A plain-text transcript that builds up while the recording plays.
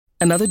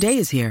Another day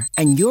is here,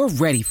 and you're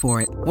ready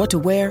for it. What to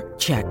wear?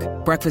 Check.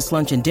 Breakfast,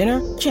 lunch, and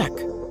dinner? Check.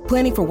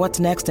 Planning for what's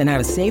next and how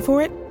to save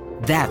for it?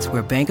 That's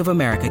where Bank of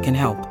America can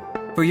help.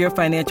 For your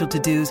financial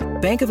to-dos,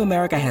 Bank of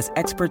America has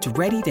experts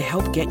ready to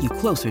help get you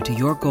closer to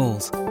your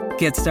goals.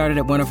 Get started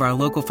at one of our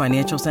local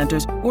financial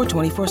centers or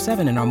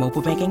 24/7 in our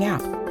mobile banking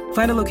app.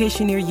 Find a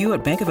location near you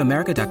at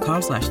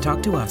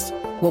bankofamerica.com/talktous.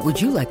 What would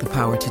you like the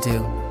power to do?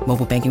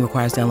 Mobile banking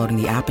requires downloading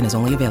the app and is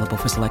only available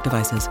for select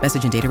devices.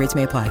 Message and data rates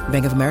may apply.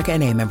 Bank of America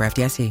N.A., member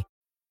FDIC.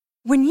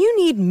 When you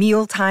need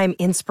mealtime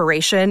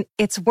inspiration,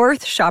 it's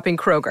worth shopping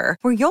Kroger,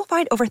 where you'll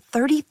find over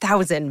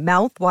 30,000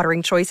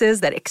 mouth-watering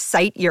choices that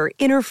excite your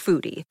inner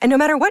foodie. And no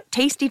matter what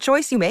tasty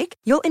choice you make,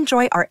 you'll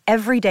enjoy our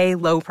everyday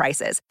low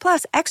prices,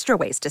 plus extra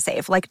ways to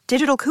save, like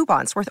digital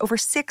coupons worth over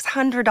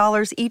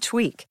 $600 each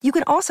week. You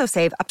can also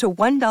save up to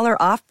 $1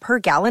 off per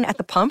gallon at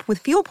the pump with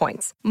fuel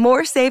points.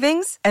 More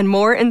savings and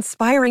more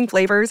inspiring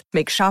flavors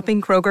make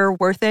shopping Kroger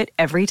worth it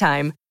every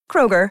time.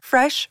 Kroger,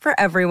 fresh for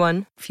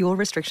everyone. Fuel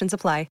restrictions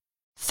apply.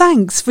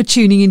 Thanks for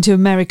tuning into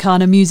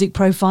Americana Music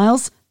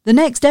Profiles. The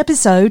next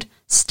episode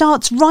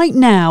starts right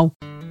now.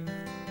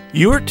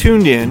 You are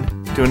tuned in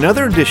to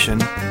another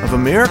edition of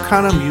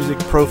Americana Music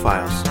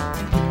Profiles,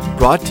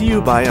 brought to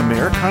you by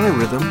Americana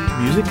Rhythm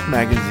Music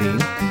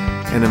Magazine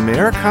and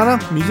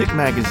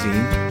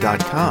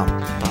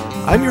AmericanaMusicMagazine.com.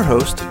 I'm your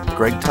host,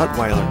 Greg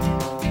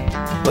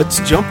Tutwiler. Let's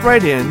jump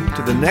right in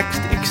to the next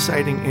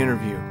exciting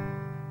interview.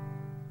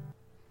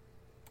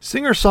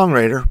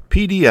 Singer-songwriter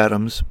P.D.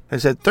 Adams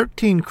has had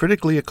 13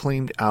 critically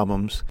acclaimed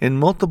albums in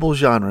multiple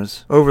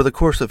genres over the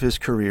course of his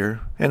career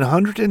and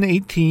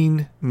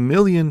 118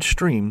 million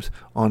streams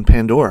on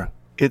Pandora.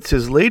 It's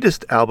his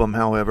latest album,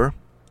 however,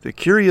 The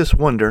Curious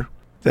Wonder,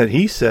 that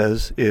he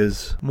says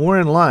is more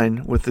in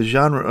line with the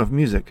genre of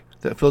music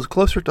that feels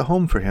closer to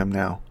home for him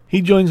now.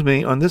 He joins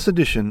me on this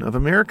edition of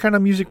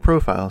Americana Music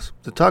Profiles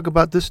to talk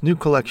about this new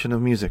collection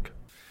of music.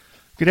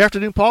 Good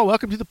afternoon, Paul.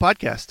 Welcome to the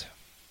podcast.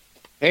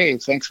 Hey,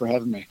 thanks for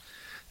having me.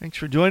 Thanks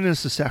for joining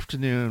us this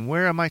afternoon.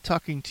 Where am I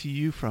talking to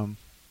you from?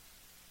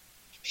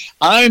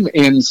 I'm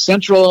in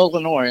central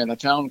Illinois in a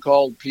town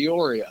called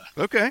Peoria.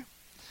 Okay.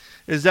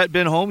 Has that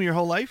been home your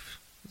whole life?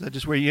 Is that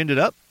just where you ended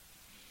up?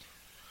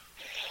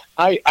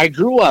 I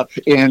grew up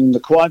in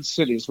the Quad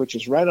Cities, which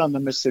is right on the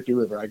Mississippi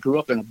River. I grew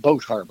up in a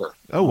boat harbor.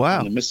 Oh, wow.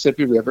 On the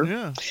Mississippi River.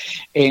 Yeah.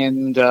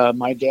 And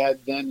my dad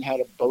then had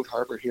a boat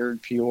harbor here in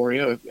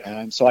Peoria.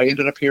 And so I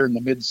ended up here in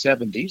the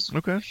mid-'70s.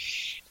 Okay.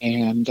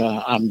 And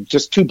I'm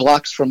just 2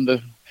 blocks from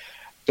the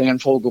Dan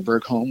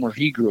Fogelberg home where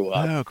he grew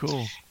up. Oh,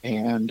 cool.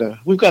 And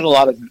we've got a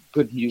lot of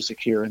good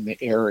music here in the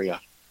area.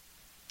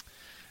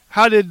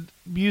 How did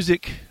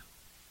music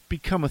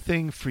become a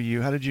thing for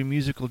you? How did your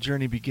musical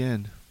journey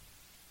begin?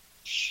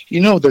 You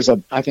know,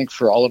 I think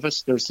for all of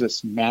us, there's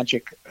this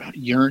magic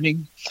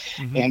yearning.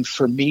 Mm-hmm. And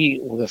for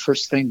me, the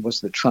first thing was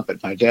the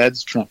trumpet, my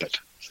dad's trumpet.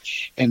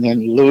 And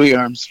then Louis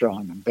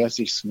Armstrong and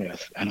Bessie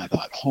Smith. And I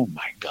thought, oh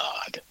my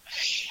God.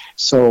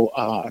 So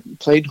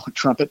played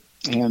trumpet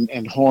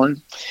and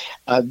horn.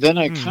 Then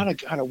I kind of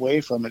got away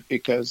from it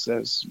because,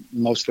 as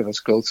most of us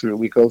go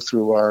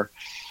through our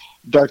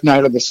dark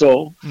night of the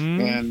soul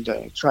and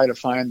try to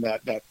find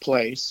that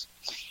place.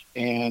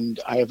 And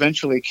I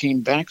eventually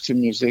came back to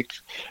music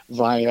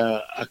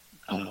via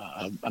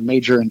a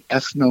major in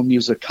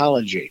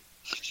ethnomusicology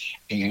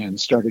and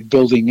started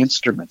building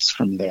instruments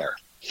from there.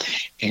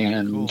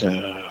 And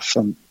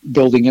from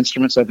building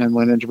instruments, I then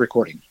went into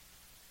recording.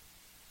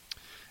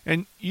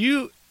 And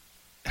you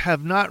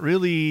have not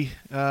really,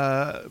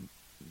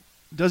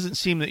 doesn't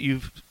seem that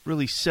you've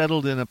really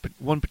settled in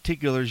one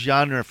particular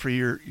genre for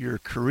your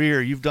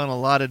career. You've done a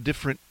lot of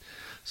different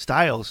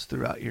styles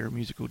throughout your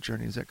musical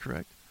journey. Is that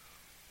correct?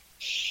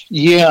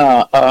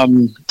 Yeah.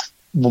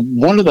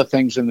 One of the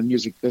things in the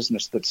music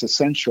business that's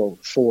essential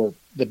for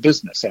the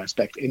business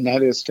aspect, and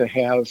that is to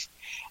have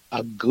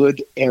a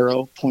good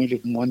arrow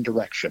pointed in one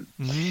direction.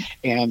 Mm-hmm.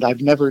 And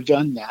I've never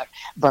done that,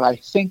 but I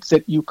think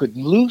that you could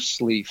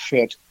loosely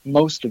fit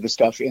most of the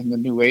stuff in the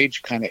New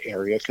Age kind of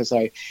area because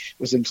I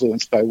was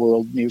influenced by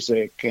world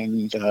music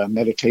and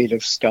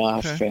meditative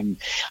stuff and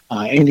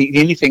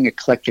anything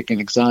eclectic and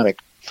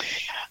exotic.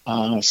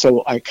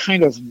 So I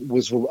kind of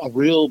was a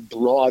real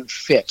broad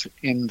fit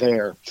in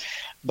there.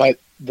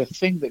 But the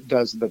thing that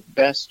does the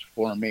best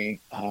for me,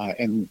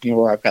 and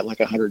where I've got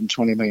like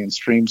 120 million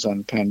streams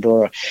on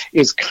Pandora,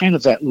 is kind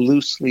of that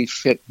loosely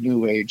fit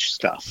New Age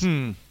stuff.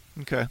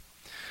 Okay.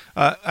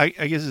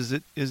 I guess is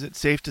it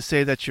safe to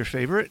say that's your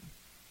favorite?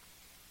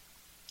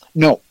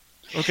 No.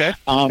 Okay.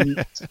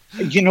 I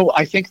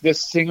think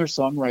this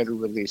singer-songwriter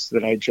release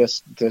that I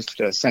just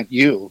sent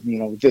you,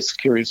 This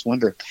Curious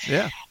Wonder.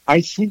 Yeah.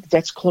 I think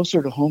that's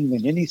closer to home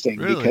than anything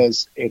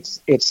because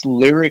it's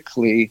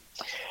lyrically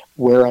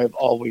where I've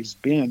always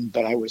been,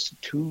 but I was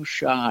too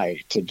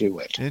shy to do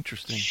it.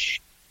 Interesting.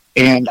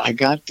 And I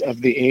got of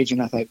the age, and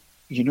I thought,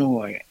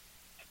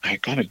 I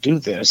got to do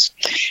this.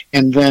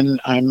 And then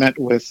I met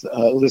with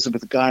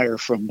Elizabeth Geyer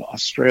from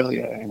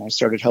Australia, and I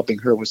started helping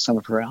her with some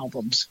of her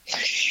albums.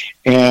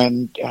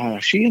 And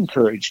she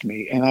encouraged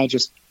me, and I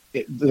just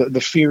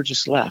the fear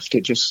just left.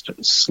 It just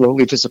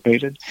slowly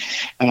dissipated.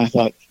 And I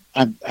thought,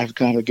 I've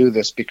got to do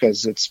this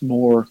because it's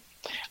more,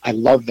 I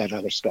love that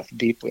other stuff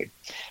deeply.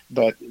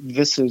 But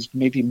this is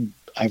maybe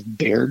I've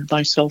bared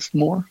myself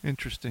more.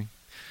 Interesting.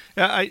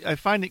 I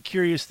find it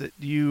curious that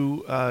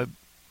you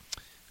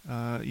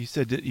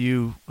said that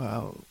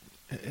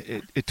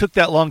it took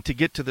that long to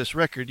get to this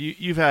record.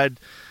 You've had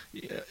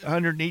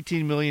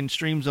 118 million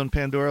streams on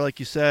Pandora, like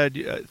you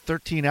said,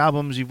 13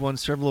 albums. You've won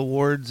several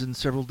awards in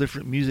several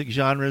different music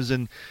genres,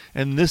 and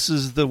this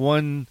is the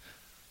one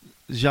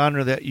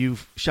genre that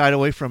you've shied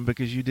away from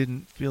because you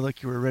didn't feel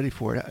like you were ready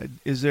for it.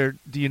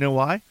 Do you know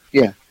why?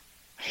 Yeah.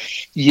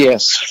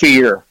 Yes,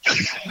 fear.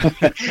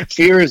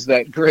 Fear is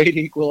that great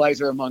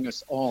equalizer among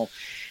us all.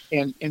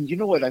 And you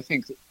know what I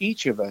think that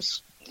each of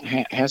us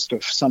has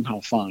to somehow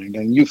find,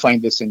 and you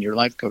find this in your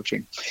life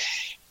coaching,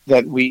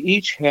 that we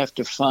each have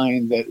to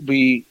find that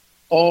we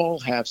all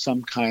have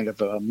some kind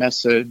of a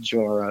message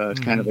or a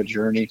kind of a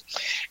journey.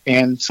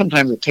 And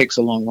sometimes it takes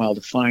a long while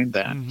to find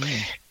that.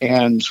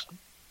 And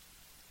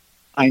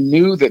I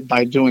knew that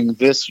by doing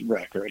this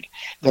record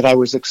that I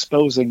was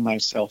exposing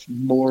myself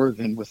more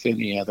than with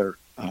any other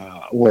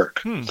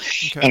work.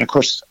 Okay. And of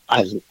course,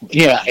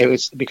 it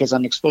was because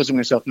I'm exposing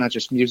myself not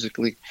just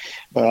musically,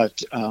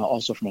 but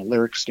also from a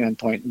lyric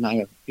standpoint.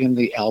 And in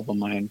the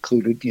album, I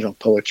included,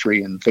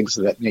 poetry and things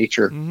of that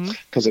nature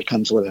because it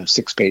comes with a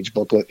 6-page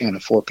booklet and a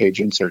 4-page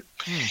insert.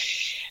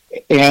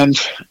 And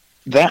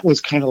that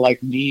was kind of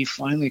like me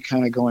finally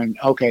kind of going,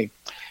 okay,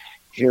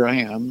 here I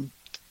am.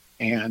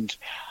 And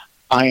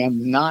I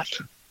am not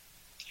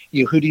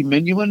Yehudi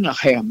Menuhin.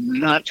 I am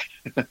not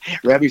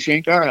Ravi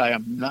Shankar. I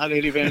am not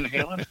Eddie Van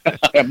Halen.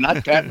 I am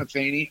not Pat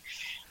Metheny.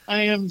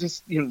 I am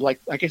just,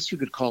 I guess you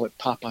could call it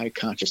Popeye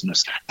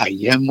consciousness. I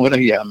am what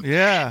I am.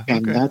 Yeah.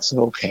 And that's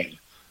okay.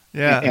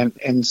 Yeah.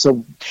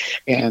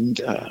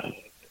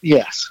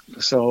 Yes.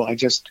 So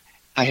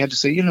I had to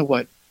say, you know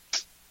what?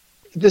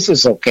 This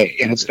is okay.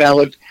 And it's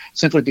valid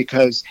simply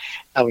because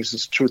I was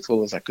as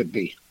truthful as I could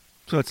be.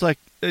 So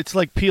it's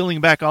like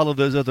peeling back all of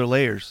those other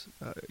layers,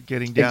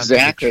 getting down to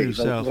the true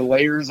self. The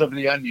layers of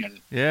the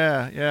onion.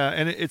 Yeah,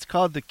 and it's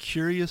called The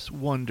Curious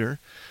Wonder.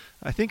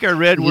 I think I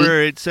read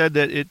where it said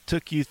that it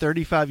took you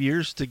 35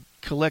 years to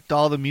collect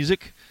all the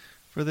music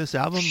for this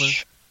album.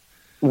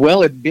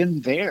 Well, it'd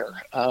been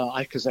there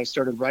because I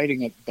started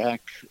writing it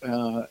back,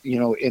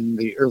 in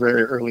the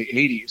very early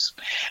 80s.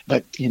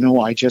 But,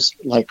 I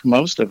just, like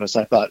most of us,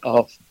 I thought,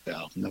 oh,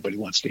 well, nobody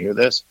wants to hear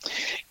this.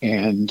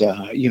 And,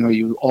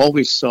 you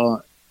always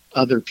saw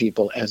other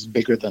people as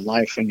bigger than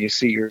life, and you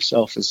see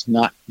yourself as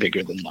not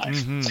bigger than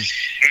life.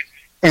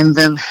 And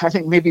then I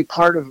think maybe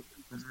part of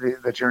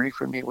the journey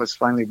for me was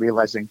finally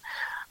realizing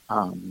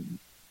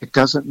it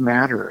doesn't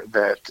matter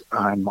that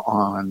I'm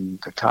on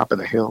the top of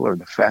the hill or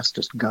the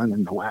fastest gun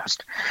in the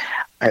West.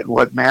 And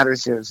what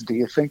matters is, do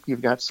you think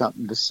you've got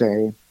something to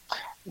say?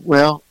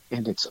 Well,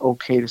 and it's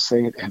okay to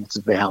say it, and it's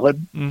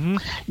valid.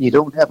 You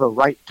don't have a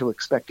right to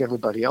expect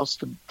everybody else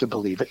to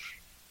believe it.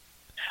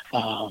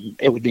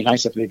 It would be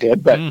nice if they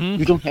did, but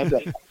you don't have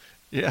that.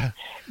 Yeah.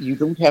 You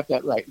don't have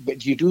that right,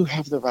 but you do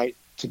have the right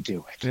to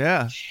do it.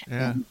 Yeah.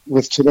 And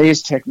with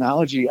today's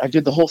technology, I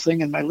did the whole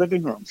thing in my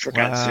living room, for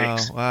God's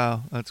sakes.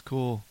 Wow, that's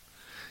cool.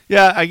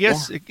 Yeah, I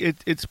guess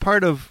it's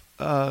part of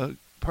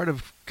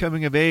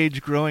coming of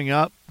age, growing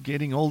up,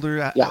 getting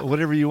older,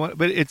 whatever you want.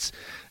 But it's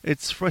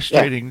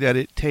frustrating that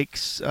it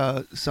takes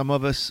some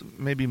of us,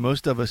 maybe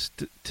most of us,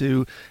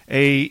 to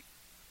a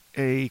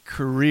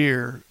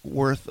career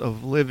worth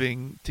of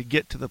living to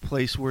get to the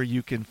place where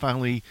you can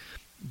finally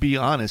be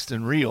honest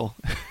and real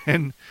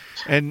and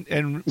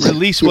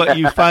release what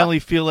you finally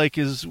feel like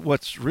is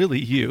what's really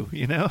you.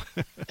 Yeah,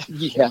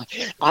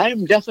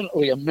 I'm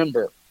definitely a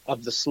member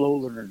of the Slow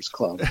Learners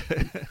Club.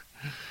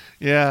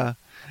 Yeah.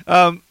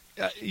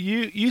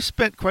 You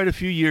spent quite a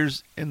few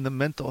years in the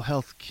mental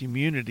health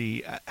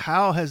community.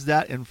 How has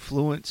that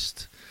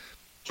influenced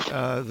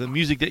the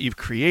music that you've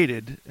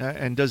created,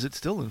 and does it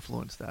still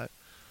influence that?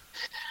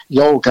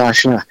 Oh,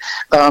 gosh.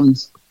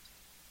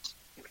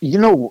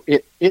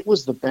 It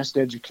was the best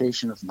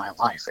education of my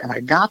life. And I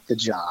got the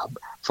job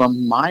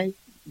from my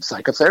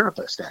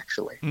psychotherapist,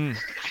 actually.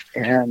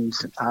 And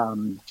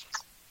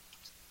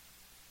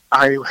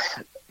I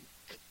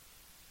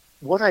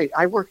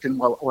worked in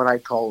what I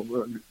call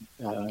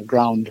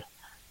ground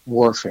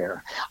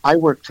warfare. I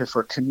worked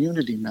for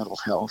community mental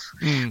health,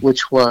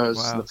 which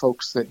was the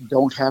folks that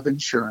don't have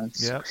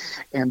insurance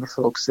and the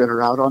folks that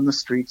are out on the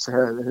streets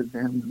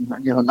and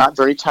not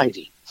very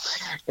tidy.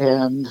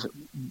 And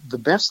the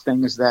best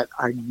thing is that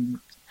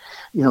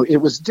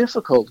it was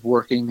difficult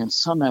working in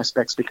some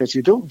aspects because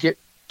you don't get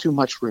too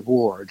much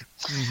reward.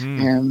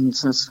 And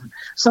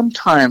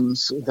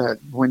sometimes that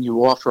when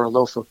you offer a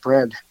loaf of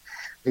bread,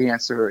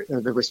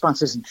 the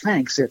response isn't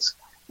thanks, it's,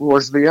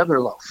 was the other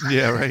loaf.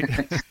 Yeah,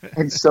 right.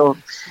 And so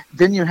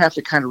then you have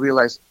to kind of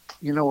realize,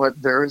 you know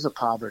what, there is a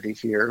poverty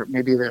here.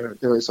 Maybe there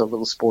is a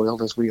little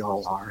spoiled, as we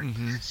all are.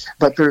 Mm-hmm.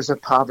 But there's a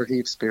poverty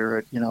of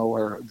spirit,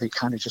 where they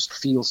kind of just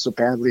feel so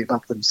badly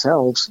about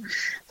themselves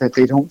that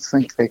they don't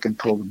think they can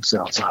pull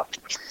themselves up.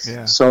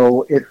 Yeah.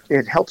 So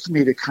it helped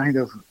me to kind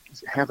of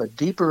have a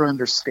deeper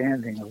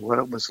understanding of what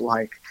it was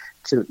like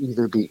to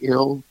either be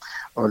ill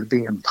or to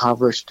be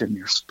impoverished in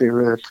your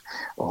spirit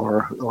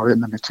or in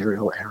the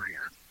material area.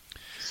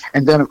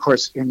 And then, of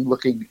course, in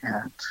looking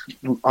at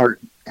art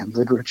and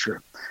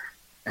literature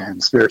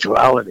and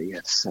spirituality,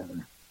 it's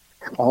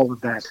all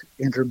of that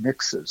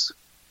intermixes.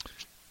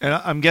 And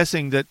I'm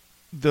guessing that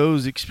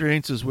those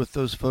experiences with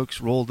those folks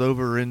rolled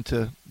over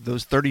into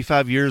those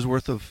 35 years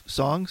worth of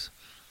songs?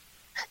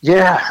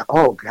 Yeah.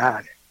 Oh,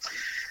 God.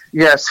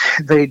 Yes,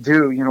 they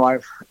do.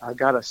 I've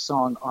got a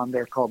song on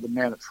there called "The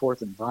Man at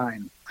Fourth and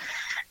Vine,"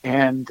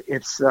 and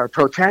it's our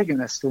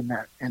protagonist in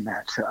that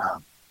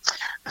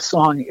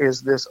song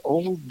is this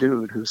old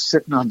dude who's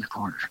sitting on the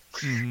corner,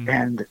 mm-hmm.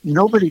 and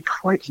nobody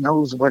quite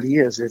knows what he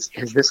is. Is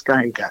this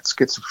guy got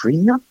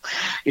schizophrenia?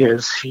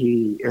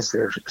 Is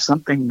there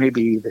something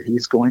maybe that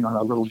he's going on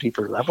a little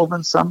deeper level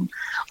than some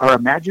are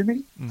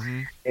imagining?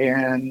 Mm-hmm.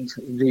 And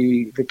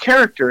the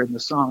character in the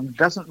song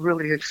doesn't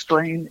really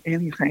explain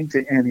anything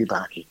to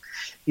anybody.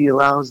 He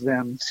allows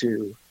them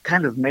to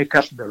kind of make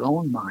up their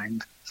own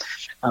mind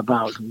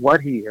about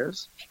what he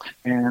is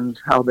and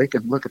how they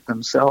can look at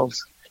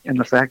themselves in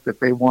the fact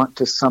that they want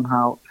to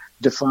somehow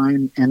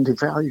define and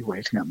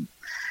evaluate him.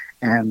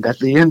 And at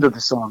the end of the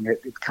song,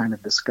 it kind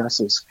of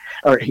discusses,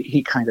 or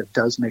he kind of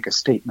does make a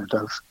statement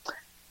of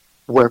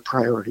where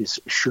priorities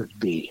should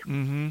be.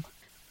 Mm-hmm.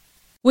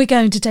 We're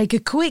going to take a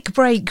quick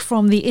break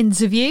from the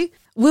interview.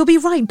 We'll be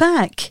right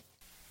back.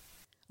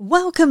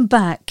 Welcome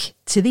back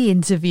to the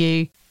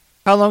interview.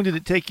 How long did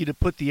it take you to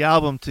put the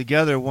album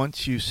together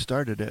once you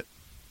started it?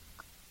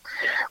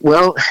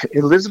 Well,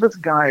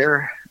 Elizabeth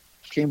Geyer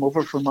came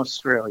over from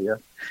Australia,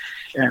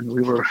 and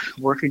we were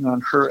working on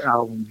her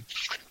album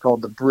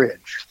called The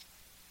Bridge.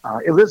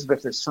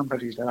 Elizabeth is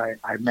somebody that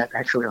I met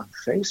actually on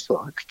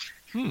Facebook,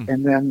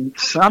 and then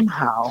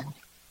somehow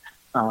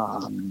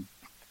I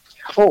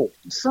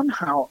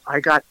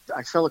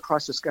fell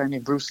across this guy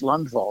named Bruce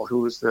Lundvall,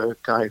 who was the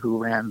guy who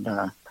ran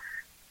the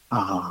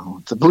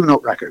Blue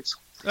Note Records.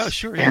 Oh,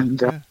 sure, yeah.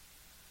 And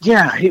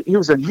he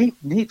was a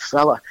neat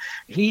fella.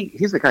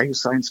 He's the guy who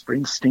signed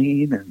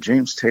Springsteen and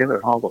James Taylor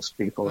and all those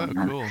people,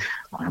 cool.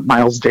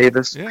 Miles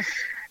Davis. Yeah.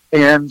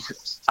 And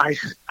I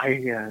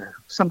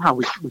somehow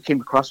we came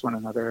across one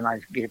another, and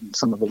I gave him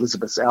some of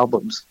Elizabeth's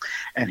albums,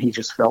 and he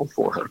just fell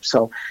for her.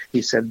 So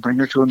he said, "Bring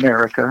her to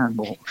America, and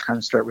we'll kind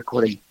of start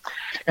recording."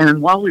 And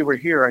then while we were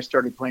here, I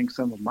started playing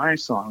some of my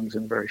songs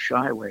in a very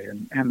shy way,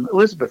 and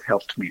Elizabeth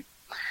helped me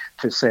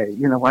to say,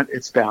 you know what,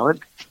 it's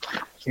valid.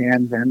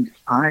 And then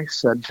I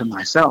said to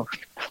myself,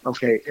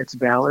 okay, it's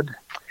valid,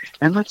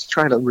 and let's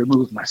try to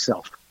remove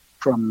myself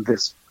from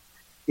this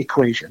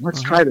equation.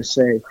 Let's try to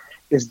say,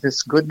 is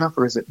this good enough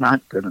or is it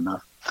not good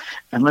enough?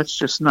 And let's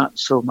just not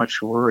so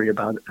much worry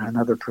about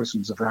another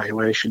person's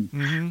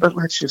evaluation, but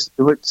let's just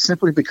do it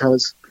simply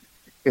because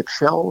it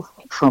fell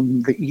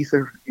from the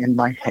ether in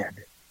my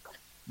head.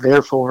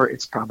 Therefore,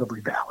 it's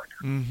probably valid.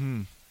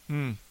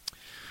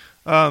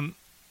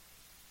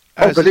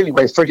 But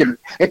anyway, forgive me.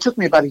 It took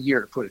me about a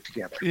year to put it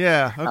together.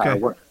 Yeah, okay.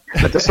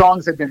 But the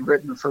songs had been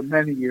written for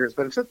many years,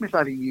 but it took me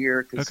about a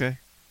year because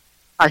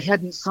I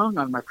hadn't sung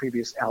on my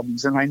previous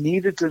albums, and I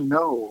needed to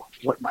know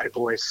what my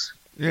voice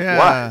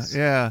was.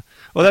 Yeah.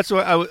 Well, that's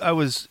why I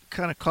was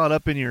kind of caught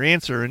up in your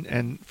answer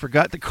and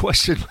forgot the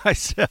question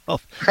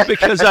myself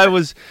because I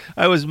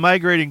was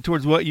migrating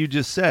towards what you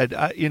just said.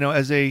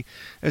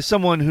 As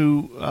someone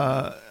who,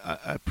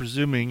 I'm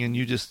presuming, and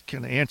you just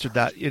kind of answered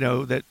that,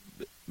 that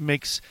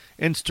makes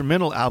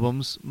instrumental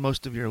albums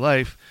most of your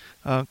life,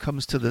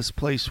 comes to this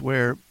place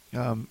where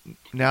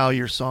now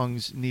your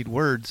songs need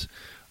words.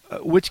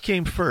 Which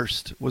came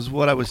first was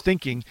what I was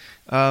thinking.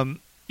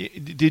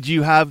 Did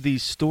you have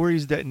these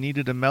stories that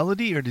needed a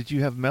melody, or did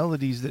you have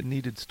melodies that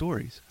needed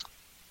stories?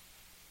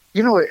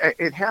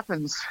 It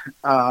happens.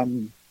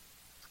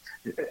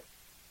 It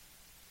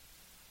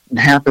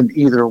happened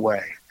either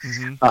way.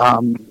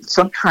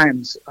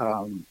 Sometimes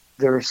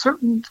there are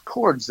certain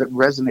chords that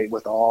resonate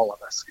with all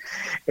of us,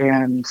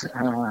 and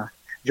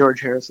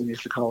George Harrison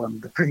used to call them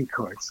the pretty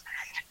chords.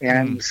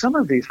 And some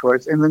of these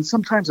chords, and then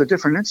sometimes a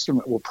different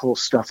instrument will pull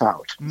stuff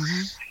out.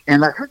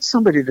 And I heard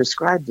somebody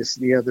describe this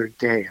the other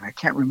day, and I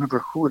can't remember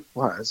who it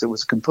was. It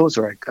was a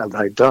composer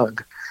I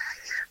dug.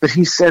 But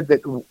he said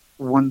that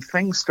when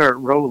things start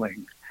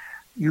rolling,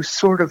 you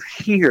sort of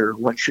hear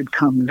what should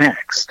come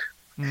next.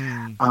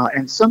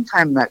 And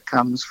sometimes that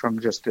comes from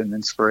just an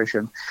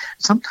inspiration.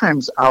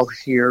 Sometimes I'll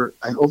hear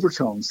an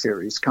overtone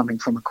series coming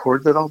from a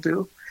chord that I'll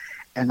do,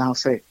 and I'll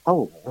say,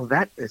 oh, well,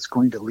 that is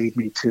going to lead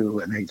me to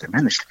an A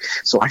diminished,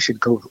 so I should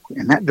go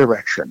in that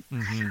direction.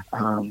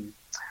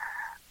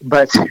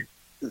 But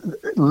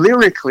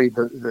lyrically,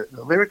 the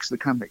lyrics that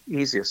come the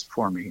easiest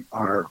for me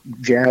are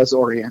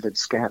jazz-oriented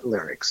scat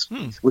lyrics,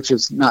 which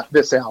is not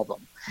this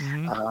album,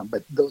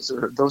 but those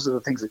are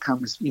the things that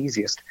come as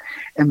easiest.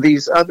 And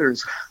these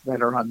others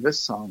that are on this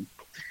song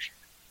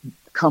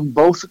come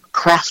both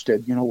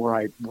crafted, where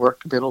I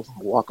work a bit,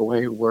 walk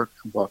away, work,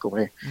 walk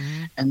away,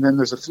 and then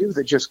there's a few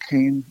that just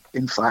came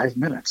in 5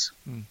 minutes.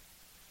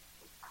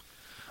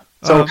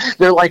 So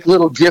they're like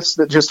little gifts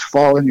that just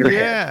fall in your head.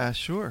 Yeah,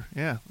 sure.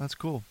 Yeah, that's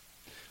cool.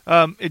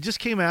 It just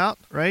came out,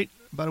 right?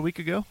 About a week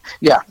ago?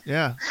 Yeah.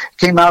 Yeah.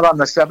 Came out on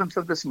the 7th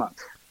of this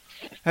month.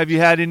 Have you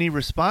had any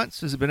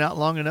response? Has it been out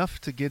long enough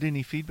to get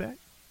any feedback?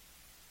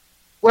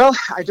 Well,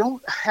 I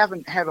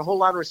haven't had a whole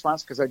lot of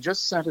response because I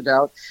just sent it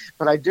out,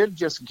 but I did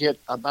just get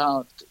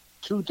about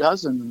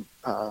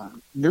 24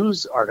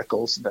 news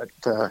articles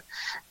that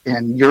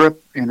in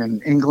Europe and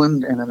in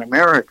England and in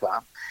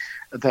America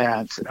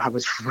that I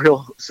was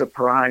real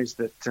surprised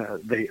that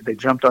they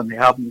jumped on the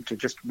album to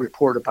just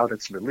report about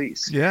its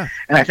release. Yeah.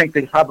 And I think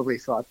they probably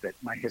thought that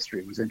my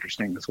history was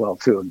interesting as well,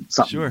 too, and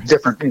something Sure.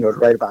 different, to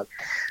write about.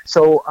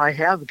 So I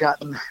have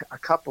gotten a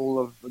couple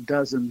of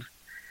dozen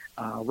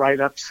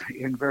write-ups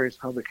in various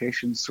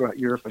publications throughout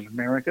Europe and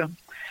America.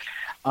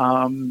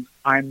 I'm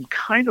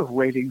kind of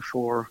waiting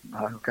for,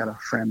 I've got a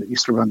friend that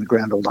used to run the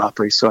Grand Ole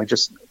Opry, so I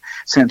just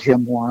sent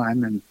him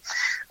one.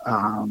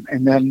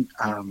 And then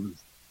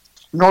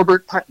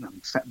Norbert Putnam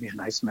sent me a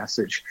nice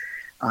message.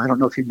 I don't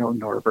know if you know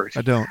Norbert.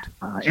 I don't.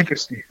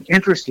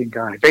 Interesting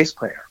guy, bass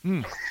player.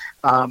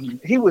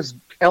 He was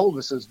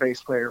Elvis's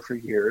bass player for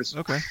years.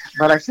 Okay.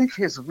 But I think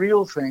his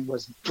real thing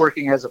was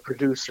working as a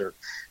producer.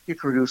 He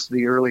produced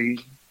the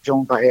early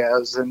Joan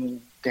Baez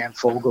and Dan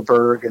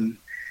Fogelberg and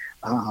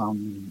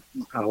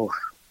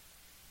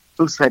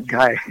who's that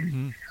guy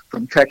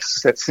from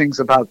Texas that sings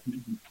about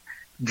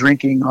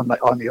drinking on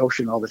the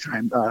ocean all the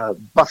time?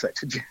 Buffett.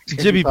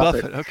 Jimmy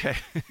Buffett. Okay.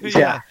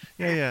 Yeah.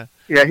 Yeah,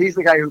 he's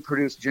the guy who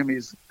produced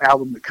Jimmy's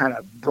album that kind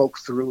of broke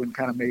through and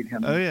kind of made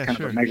him kind of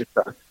a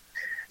megastar.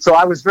 So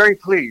I was very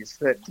pleased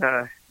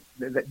that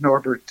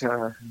Norbert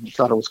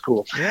thought it was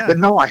cool. Yeah. But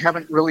no, I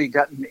haven't really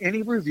gotten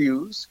any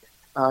reviews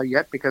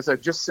yet because I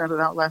just sent it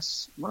out a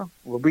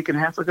week and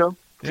a half ago,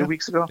 2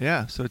 weeks ago.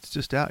 Yeah, so it's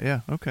just out.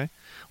 Yeah, okay.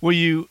 Will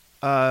you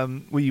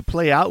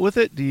play out with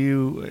it? Do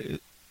you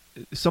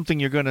something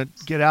you're going to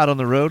get out on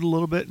the road a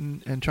little bit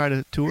and try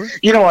to tour?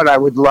 You know what I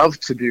would love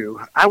to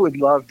do? I would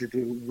love to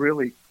do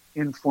really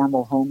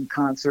informal home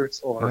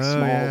concerts or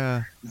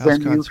small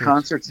venue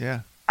concerts.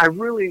 Yeah. I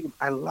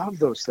love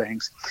those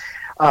things.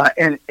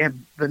 And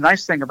the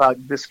nice thing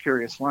about This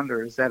Curious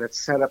Wonder is that it's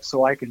set up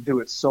so I can do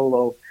it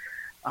solo.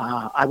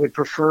 I would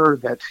prefer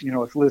that,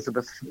 if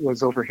Elizabeth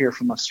was over here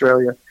from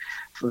Australia,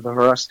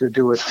 for us to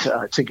do it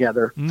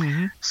together.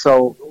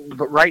 So,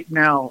 but right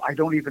now, I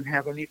don't even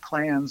have any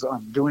plans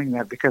on doing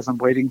that because I'm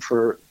waiting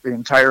for the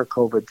entire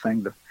COVID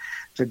thing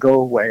to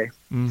go away.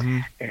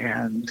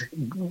 And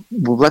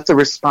we'll let the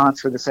response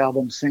for this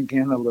album sink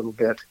in a little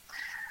bit.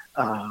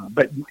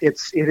 But it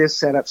is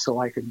set up so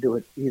I can do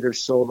it either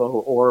solo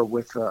or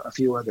with a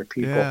few other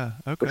people. Yeah,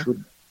 okay.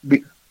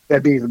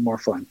 That'd be even more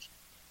fun.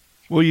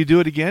 Will you do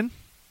it again?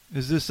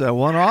 Is this a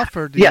one-off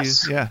or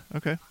Yes. Yeah,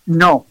 okay.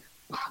 No,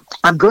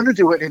 I'm going to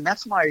do it, and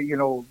that's my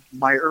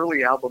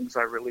early albums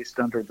I released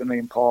under the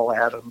name Paul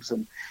Adams,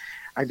 and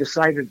I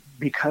decided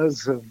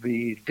because of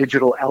the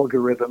digital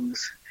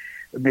algorithms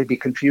that may be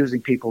confusing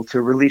people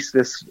to release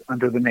this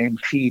under the name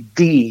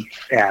P.D.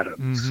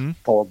 Adams,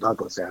 Paul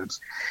Douglas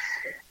Adams.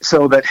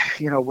 So that,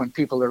 when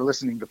people are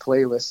listening to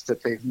playlists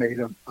that they've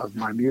made of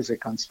my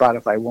music on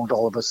Spotify, won't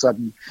all of a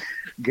sudden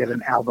get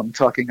an album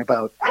talking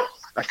about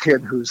a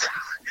kid who's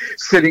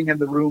sitting in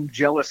the room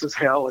jealous as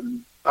hell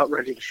and about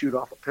ready to shoot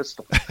off a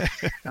pistol.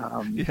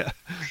 I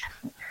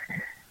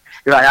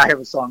have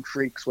a song,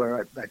 Freaks,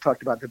 where I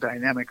talked about the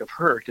dynamic of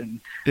hurt and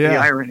the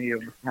irony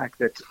of the fact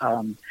that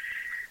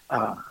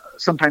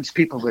sometimes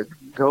people that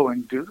go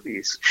and do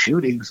these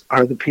shootings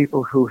are the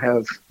people who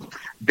have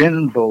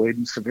been bullied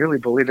and severely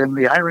bullied, and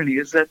the irony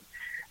is that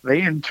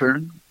they in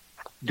turn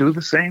do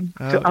the same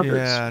to others.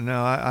 Yeah,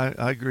 no,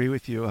 I agree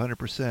with you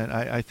 100%.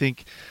 I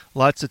think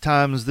lots of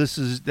times this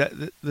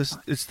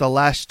it's the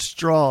last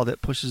straw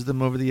that pushes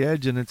them over the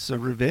edge, and it's a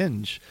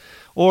revenge.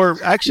 Or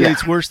actually,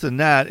 it's worse than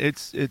that.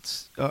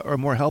 It's or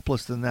more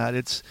helpless than that.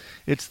 It's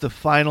the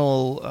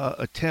final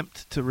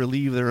attempt to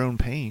relieve their own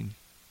pain.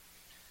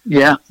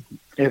 Yeah,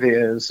 it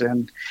is,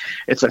 and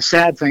it's a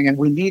sad thing. And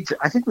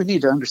I think we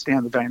need to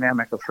understand the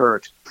dynamic of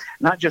hurt,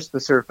 not just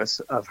the surface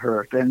of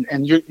hurt.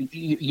 And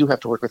you have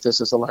to work with this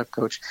as a life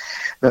coach.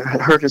 The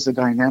hurt is a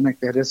dynamic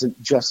that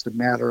isn't just a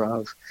matter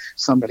of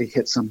somebody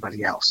hit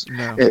somebody else.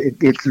 No.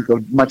 It can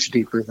go much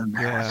deeper than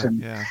that.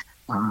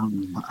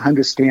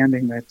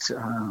 Understanding that.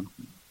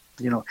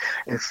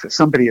 If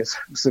somebody is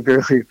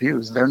severely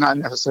abused, they're not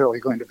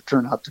necessarily going to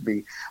turn out to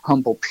be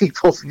humble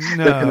people.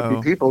 No, they're going to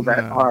be people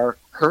that are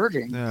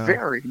hurting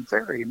very,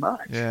 very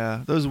much.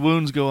 Yeah, those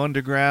wounds go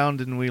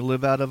underground, and we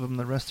live out of them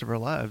the rest of our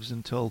lives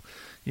until,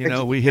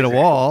 we hit a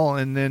wall,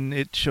 and then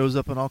it shows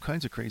up in all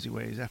kinds of crazy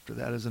ways after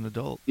that as an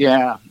adult.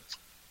 Yeah.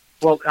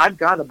 Well, I've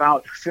got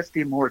about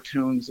 50 more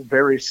tunes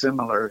very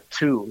similar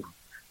to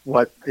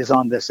what is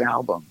on this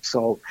album.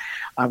 So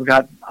I've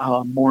got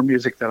more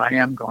music that I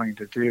am going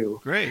to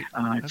do. Great.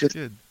 That's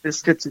good.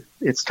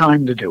 It's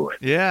time to do it.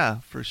 Yeah,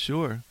 for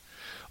sure.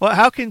 Well,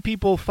 how can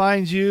people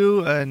find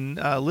you and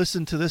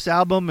listen to this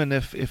album? And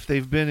if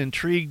they've been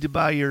intrigued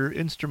by your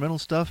instrumental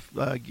stuff,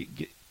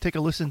 take a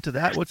listen to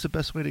that. What's the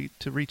best way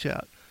to reach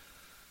out?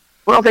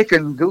 Well, they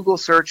can Google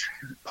search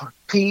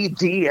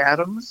P.D.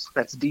 Adams.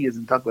 That's D as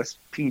in Douglas,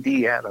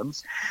 P.D.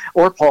 Adams,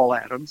 or Paul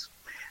Adams,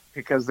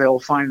 because they'll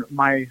find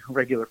my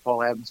regular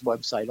Paul Adams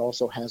website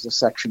also has a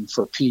section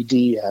for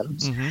P.D.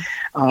 Adams. Mm-hmm.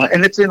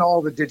 And it's in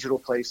all the digital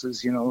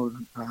places,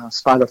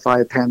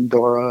 Spotify,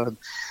 Pandora,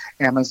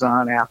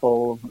 Amazon,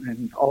 Apple,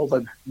 and all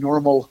the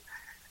normal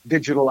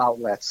digital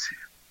outlets.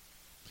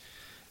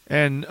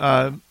 And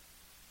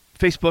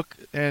Facebook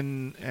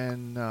and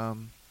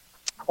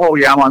oh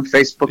yeah, I'm on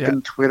Facebook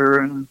and Twitter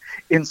and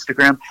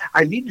Instagram.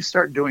 I need to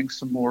start doing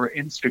some more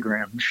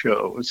Instagram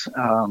shows.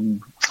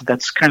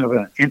 That's kind of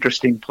an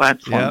interesting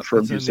platform for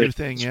musicians. A new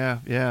thing.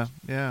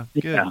 Yeah.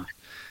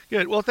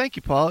 Good. Well, thank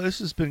you, Paul. This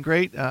has been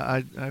great.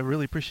 I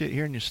really appreciate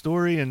hearing your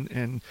story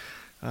and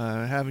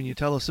having you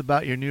tell us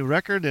about your new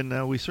record,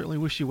 and we certainly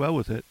wish you well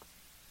with it.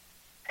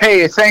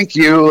 Hey, thank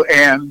you,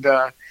 and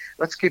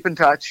let's keep in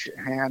touch,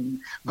 and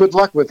good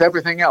luck with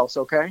everything else,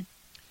 okay?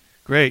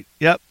 Great.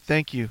 Yep.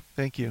 Thank you.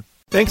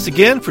 Thanks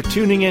again for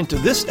tuning in to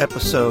this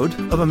episode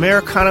of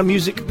Americana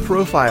Music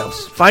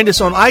Profiles. Find us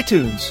on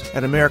iTunes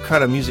at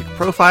Americana Music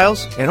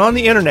Profiles and on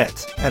the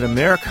internet at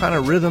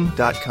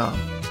AmericanaRhythm.com.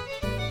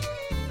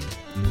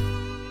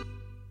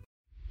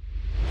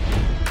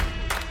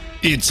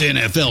 It's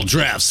NFL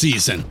draft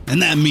season,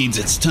 and that means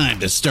it's time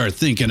to start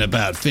thinking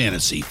about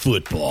fantasy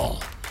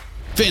football.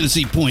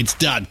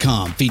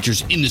 FantasyPoints.com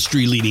features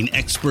industry-leading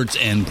experts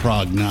and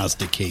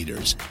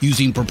prognosticators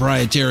using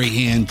proprietary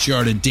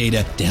hand-charted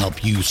data to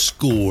help you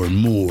score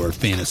more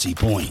fantasy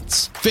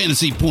points.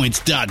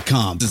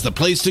 FantasyPoints.com is the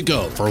place to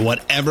go for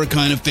whatever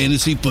kind of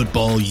fantasy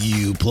football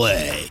you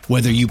play.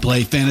 Whether you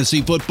play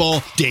fantasy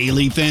football,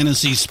 daily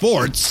fantasy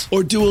sports,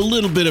 or do a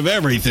little bit of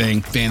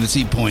everything,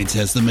 Fantasy Points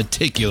has the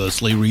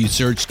meticulously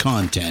researched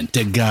content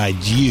to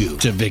guide you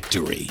to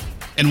victory.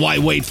 And why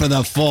wait for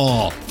the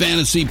fall?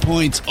 Fantasy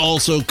Points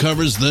also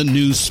covers the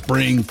new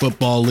spring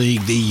football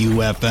league, the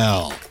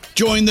UFL.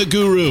 Join the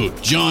guru,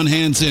 John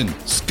Hansen,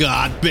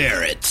 Scott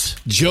Barrett,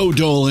 Joe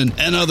Dolan,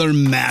 and other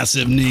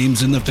massive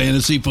names in the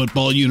fantasy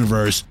football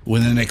universe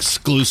with an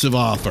exclusive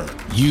offer.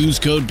 Use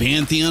code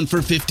Pantheon for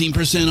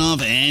 15%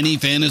 off any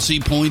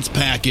Fantasy Points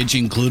package,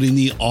 including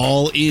the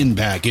all-in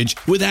package,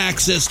 with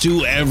access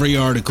to every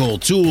article,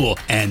 tool,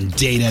 and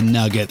data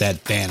nugget that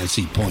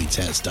Fantasy Points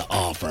has to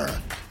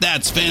offer.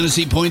 That's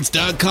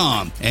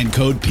FantasyPoints.com and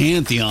code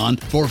Pantheon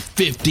for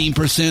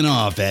 15%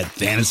 off at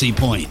Fantasy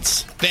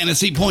Points.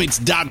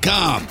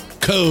 FantasyPoints.com,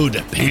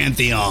 code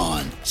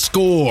Pantheon.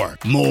 Score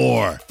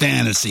more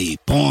fantasy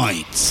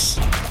points.